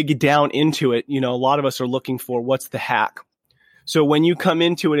you dig down into it, a lot of us are looking for what's the hack. So when you come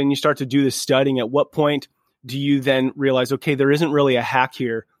into it and you start to do this studying, at what point do you then realize, okay, there isn't really a hack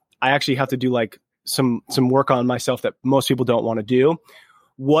here. I actually have to do like some work on myself that most people don't want to do.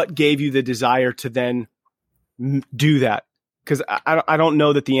 What gave you the desire to then do that? Because I don't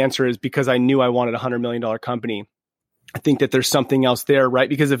know that the answer is because I knew I wanted a $100 million company. I think that there's something else there, right?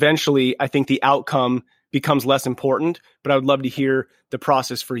 Because eventually I think the outcome becomes less important, but I would love to hear the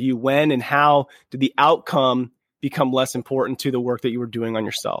process for you. When and how did the outcome become less important to the work that you were doing on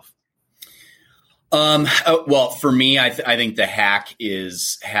yourself? Well, for me, I think the hack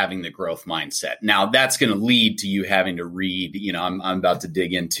is having the growth mindset. Now that's going to lead to you having to read, I'm about to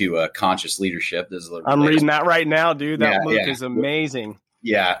dig into conscious leadership. I'm reading that right now, dude. That book is amazing.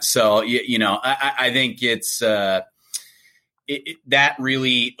 Yeah. So, I think it's, that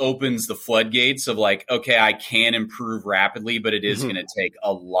really opens the floodgates of like, okay, I can improve rapidly, but it is going to take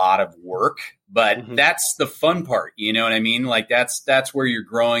a lot of work, but that's the fun part. You know what I mean? Like that's where you're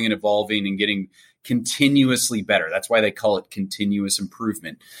growing and evolving and getting continuously better. That's why they call it continuous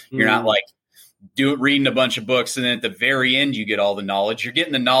improvement. You're not like reading a bunch of books and then at the very end you get all the knowledge. You're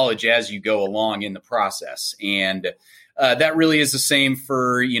getting the knowledge as you go along in the process. And that really is the same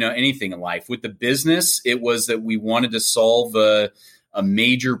for anything in life. With the business, it was that we wanted to solve a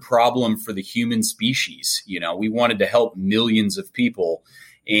major problem for the human species. We wanted to help millions of people.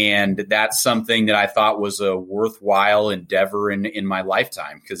 And that's something that I thought was a worthwhile endeavor in my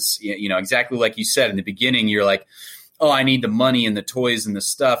lifetime. Because, exactly like you said in the beginning, you're like, oh, I need the money and the toys and the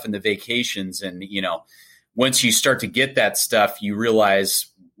stuff and the vacations. And, once you start to get that stuff, you realize,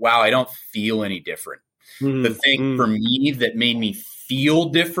 wow, I don't feel any different. The thing for me that made me feel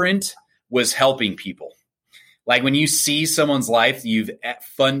different was helping people. Like when you see someone's life, you've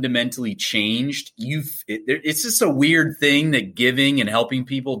fundamentally changed. It's just a weird thing that giving and helping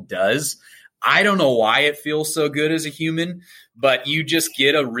people does. I don't know why it feels so good as a human, but you just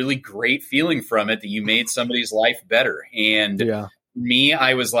get a really great feeling from it that you made somebody's life better. And me,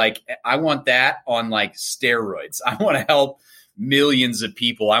 I was like, I want that on like steroids. I want to help millions of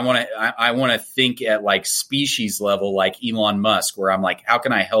people. I want to think at like species level, like Elon Musk, where I'm like, how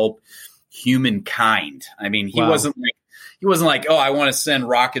can I help humankind? I mean, he wasn't like, oh, I want to send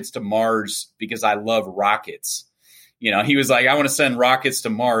rockets to Mars because I love rockets. He was like, I want to send rockets to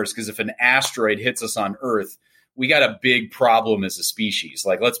Mars because if an asteroid hits us on Earth, we got a big problem as a species.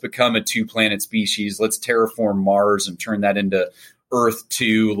 Like, let's become a 2-planet species. Let's terraform Mars and turn that into Earth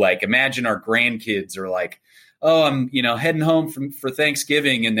 2. Like, imagine our grandkids are like, oh, I'm, heading home for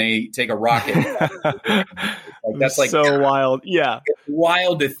Thanksgiving, and they take a rocket. That's like so wild. Yeah. It's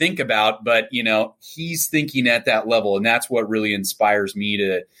wild to think about, but, he's thinking at that level. And that's what really inspires me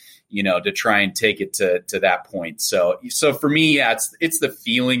to try and take it to that point. So for me, it's the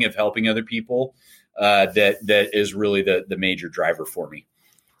feeling of helping other people that is really the major driver for me.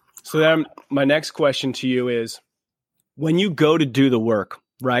 So then my next question to you is, when you go to do the work,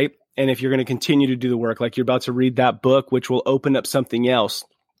 right? And if you're going to continue to do the work, like you're about to read that book, which will open up something else,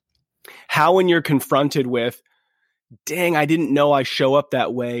 how when you're confronted with, dang, I didn't know I show up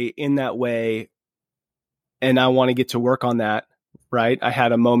that way, in that way, and I want to get to work on that, right? I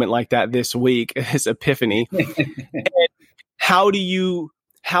had a moment like that this week, this epiphany. And how do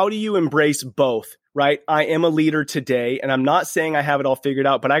you embrace both, right? I am a leader today, and I'm not saying I have it all figured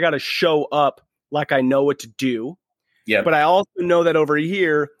out, but I got to show up like I know what to do. Yeah. But I also know that over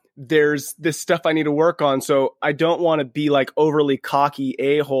here, there's this stuff I need to work on. So I don't want to be like overly cocky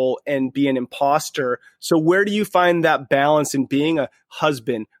a-hole and be an imposter. So where do you find that balance in being a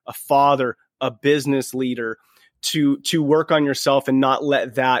husband, a father, a business leader to work on yourself and not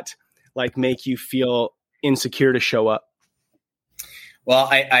let that like make you feel insecure to show up? Well,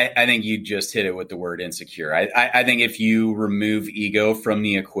 I think you just hit it with the word insecure. I think if you remove ego from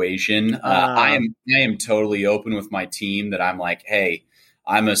the equation, I am totally open with my team that I'm like, hey,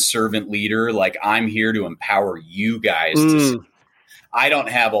 I'm a servant leader. Like, I'm here to empower you guys. I don't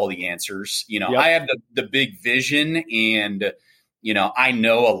have all the answers. I have the big vision, and I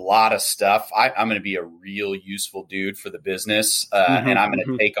know a lot of stuff. I'm going to be a real useful dude for the business. And I'm going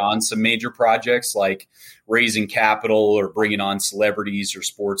to take on some major projects like raising capital or bringing on celebrities or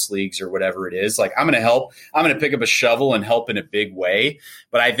sports leagues or whatever it is. Like I'm going to help. I'm going to pick up a shovel and help in a big way.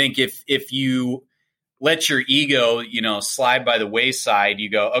 But I think if you let your ego, slide by the wayside, you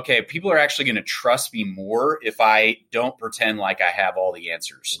go, okay, people are actually going to trust me more if I don't pretend like I have all the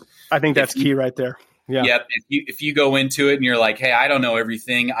answers. I think that's key right there. Yeah. Yep. If you go into it and you're like, hey, I don't know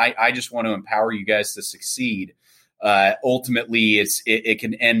everything. I just want to empower you guys to succeed. Ultimately, it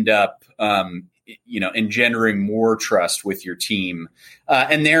can end up, engendering more trust with your team.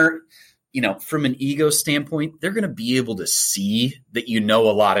 And they're, from an ego standpoint, they're going to be able to see that you know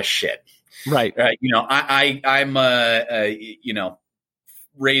a lot of shit. Right. I'm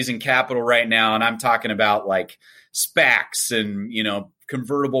raising capital right now, and I'm talking about like SPACs and,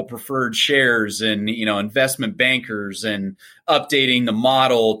 convertible preferred shares and, investment bankers and updating the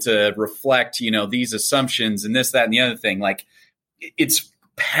model to reflect, these assumptions and this, that, and the other thing. Like it's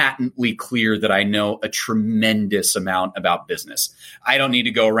patently clear that I know a tremendous amount about business. I don't need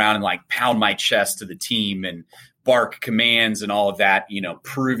to go around and like pound my chest to the team and bark commands and all of that,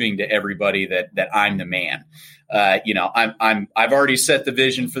 proving to everybody that I'm the man. I've already set the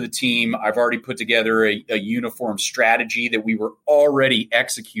vision for the team. I've already put together a uniform strategy that we were already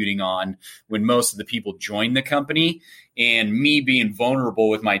executing on when most of the people joined the company. And me being vulnerable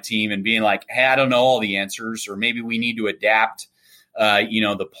with my team and being like, hey, I don't know all the answers, or maybe we need to adapt,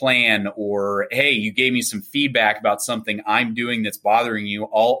 the plan, or, hey, you gave me some feedback about something I'm doing that's bothering you.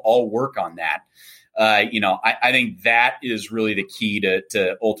 I'll work on that. I think that is really the key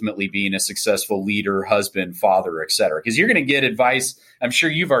to ultimately being a successful leader, husband, father, et cetera. Because you're going to get advice. I'm sure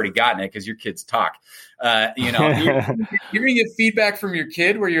you've already gotten it because your kids talk. You're going to get feedback from your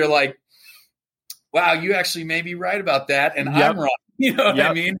kid where you're like, wow, you actually may be right about that. And I'm wrong. You know what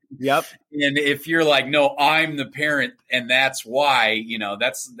I mean? Yep. And if you're like, no, I'm the parent and that's why,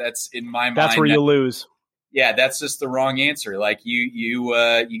 that's in my mind. That's where you lose. Yeah, that's just the wrong answer. Like you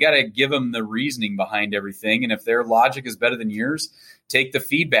got to give them the reasoning behind everything. And if their logic is better than yours, take the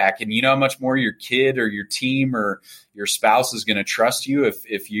feedback. And you know how much more your kid or your team or your spouse is going to trust you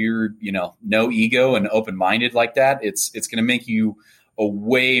if you're, no ego and open-minded like that. It's going to make you a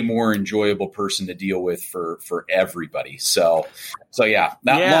way more enjoyable person to deal with for everybody. So yeah,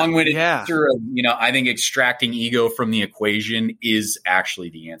 that long-winded answer of, I think extracting ego from the equation is actually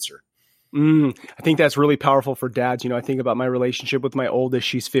the answer. I think that's really powerful for dads. I think about my relationship with my oldest,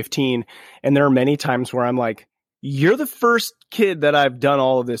 she's 15. And there are many times where I'm like, you're the first kid that I've done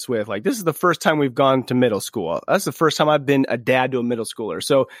all of this with. Like, this is the first time we've gone to middle school. That's the first time I've been a dad to a middle schooler.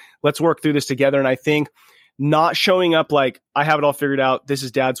 So let's work through this together. And I think not showing up like I have it all figured out. This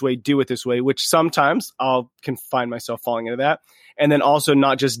is dad's way, do it this way, which sometimes can find myself falling into that. And then also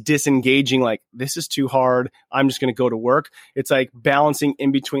not just disengaging like, this is too hard, I'm just going to go to work. It's like balancing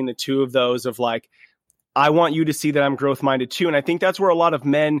in between the two of those of like, I want you to see that I'm growth minded too. And I think that's where a lot of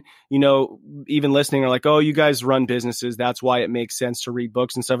men, even listening are like, oh, you guys run businesses. That's why it makes sense to read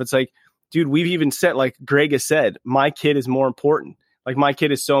books and stuff. It's like, dude, we've even said, like Greg has said, my kid is more important. Like my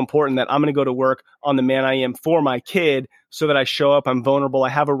kid is so important that I'm going to go to work on the man I am for my kid so that I show up, I'm vulnerable, I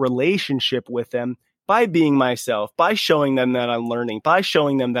have a relationship with them by being myself, by showing them that I'm learning, by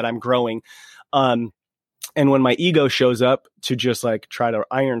showing them that I'm growing. And when my ego shows up to just like try to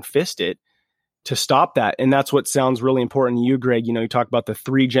iron fist it, to stop that. And that's what sounds really important to you, Greg. You talk about the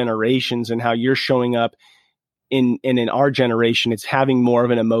 3 generations and how you're showing up in our generation. It's having more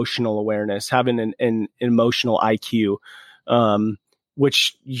of an emotional awareness, having an emotional IQ,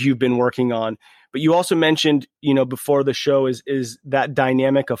 which you've been working on. But you also mentioned, before the show is that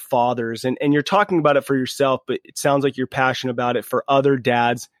dynamic of fathers, and you're talking about it for yourself, but it sounds like you're passionate about it for other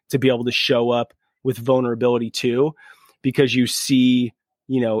dads to be able to show up with vulnerability too, because you see,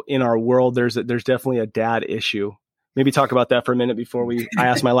 in our world, there's definitely a dad issue. Maybe talk about that for a minute before I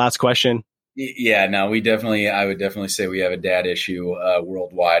ask my last question. Yeah, no, I would definitely say we have a dad issue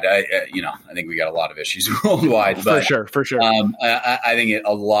worldwide. I think we got a lot of issues worldwide. But, for sure. I think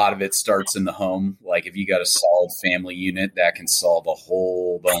a lot of it starts in the home. Like if you got a solid family unit, that can solve a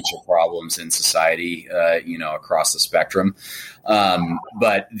whole bunch of problems in society, across the spectrum.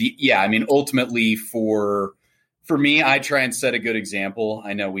 Ultimately for me, I try and set a good example.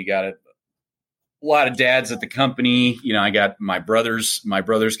 I know we got lot of dads at the company. I got my brothers. My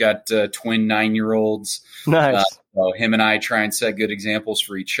brothers got twin 9-year-olds. Nice. So him and I try and set good examples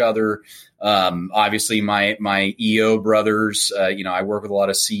for each other. Obviously, my EO brothers. I work with a lot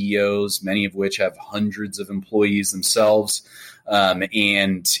of CEOs, many of which have hundreds of employees themselves. I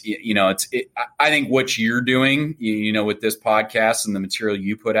think what you're doing, with this podcast and the material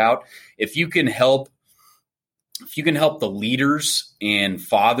you put out, if you can help the leaders and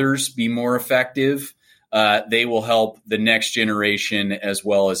fathers be more effective, they will help the next generation as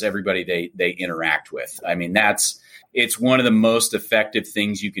well as everybody they interact with. I mean, it's one of the most effective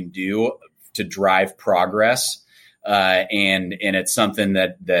things you can do to drive progress. And it's something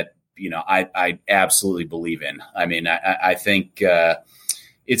that I absolutely believe in. I mean, I think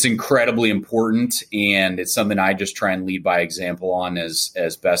it's incredibly important, and it's something I just try and lead by example on as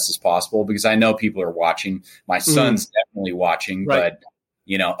best as possible, because I know people are watching. My son's definitely watching, right. But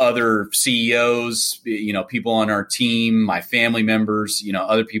other CEOs, people on our team, my family members,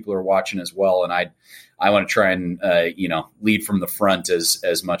 other people are watching as well. And I want to try and, lead from the front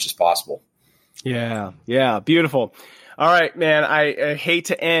as much as possible. Yeah. Yeah. Beautiful. All right, man. I hate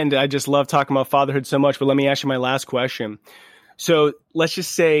to end. I just love talking about fatherhood so much, but let me ask you my last question. So let's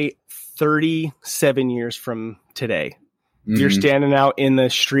just say 37 years from today, you're standing out in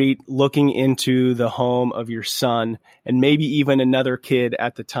the street looking into the home of your son and maybe even another kid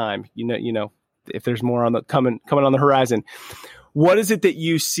at the time, if there's more on the coming on the horizon. What is it that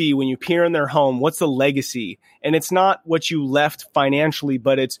you see when you peer in their home? What's the legacy? And it's not what you left financially,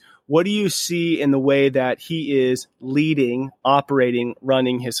 but it's what do you see in the way that he is leading, operating,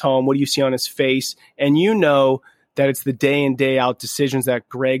 running his home? What do you see on his face? And that it's the day in, day out decisions that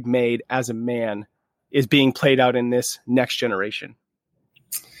Greg made as a man is being played out in this next generation.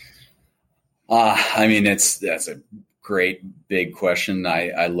 That's a great big question.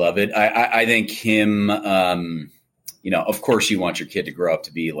 I love it. I think him, of course you want your kid to grow up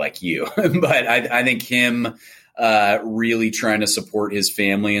to be like you, but I think him really trying to support his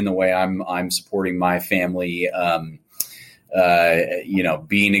family in the way I'm supporting my family,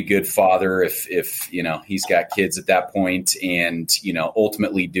 being a good father if he's got kids at that point, and,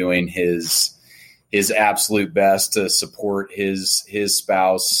 ultimately doing his absolute best to support his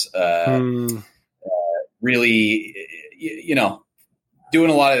spouse, really, doing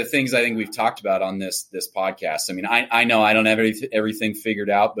a lot of the things I think we've talked about on this podcast. I mean, I know I don't have everything figured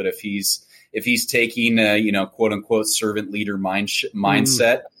out, but if he's taking quote unquote servant leader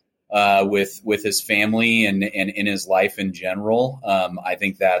mindset, with his family and in his life in general, I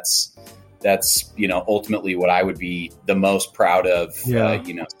think that's ultimately what I would be the most proud of,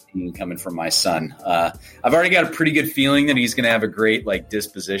 seeing coming from my son. I've already got a pretty good feeling that he's going to have a great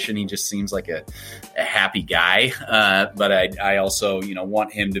disposition. He just seems like a happy guy. But I also,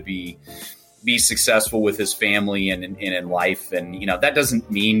 want him to be successful with his family and in life. And, that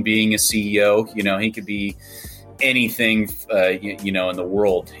doesn't mean being a CEO. He could be anything, in the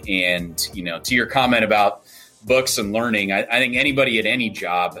world. And, to your comment about books and learning, I think anybody at any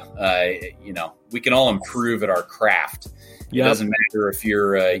job, we can all improve at our craft. Yep. It doesn't matter if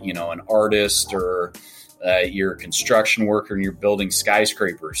you're, an artist or you're a construction worker and you're building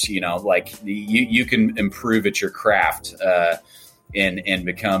skyscrapers, you can improve at your craft and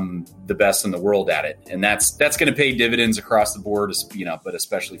become the best in the world at it. And that's going to pay dividends across the board, but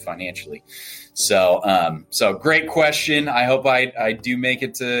especially financially. So great question. I hope I do make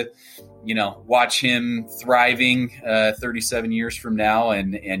it to, watch him thriving 37 years from now.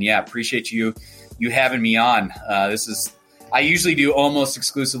 And appreciate you having me on. I usually do almost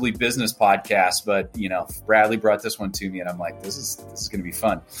exclusively business podcasts, but Bradley brought this one to me and I'm like, this is going to be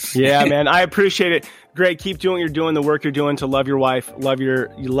fun. Yeah, man. I appreciate it. Greg, keep doing what you're doing, the work you're doing to love your wife, love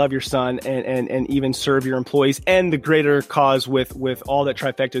your son, and even serve your employees and the greater cause with all that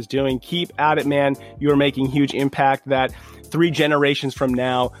Trifecta is doing. Keep at it, man. You are making huge impact that 3 generations from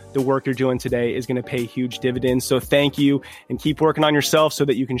now, the work you're doing today is going to pay huge dividends. So thank you, and keep working on yourself so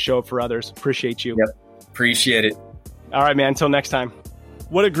that you can show up for others. Appreciate you. Yep. Appreciate it. All right, man. Until next time.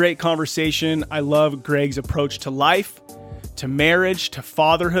 What a great conversation. I love Greg's approach to life, to marriage, to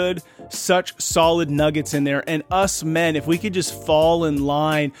fatherhood. Such solid nuggets in there. And us men, if we could just fall in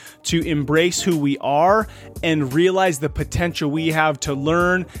line to embrace who we are and realize the potential we have to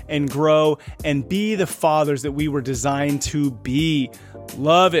learn and grow and be the fathers that we were designed to be.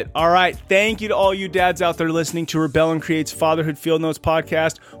 Love it. All right. Thank you to all you dads out there listening to Rebel and Create's Fatherhood Field Notes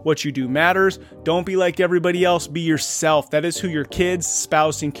podcast. What you do matters. Don't be like everybody else. Be yourself. That is who your kids,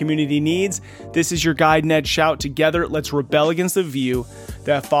 spouse, and community needs. This is your guide, Ned Shout. Together, let's rebel against the view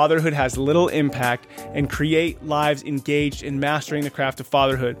that fatherhood has has little impact and create lives engaged in mastering the craft of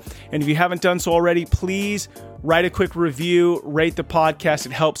fatherhood. And if you haven't done so already, please write a quick review, rate the podcast.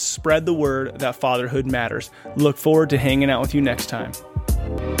 It helps spread the word that fatherhood matters. Look forward to hanging out with you next time.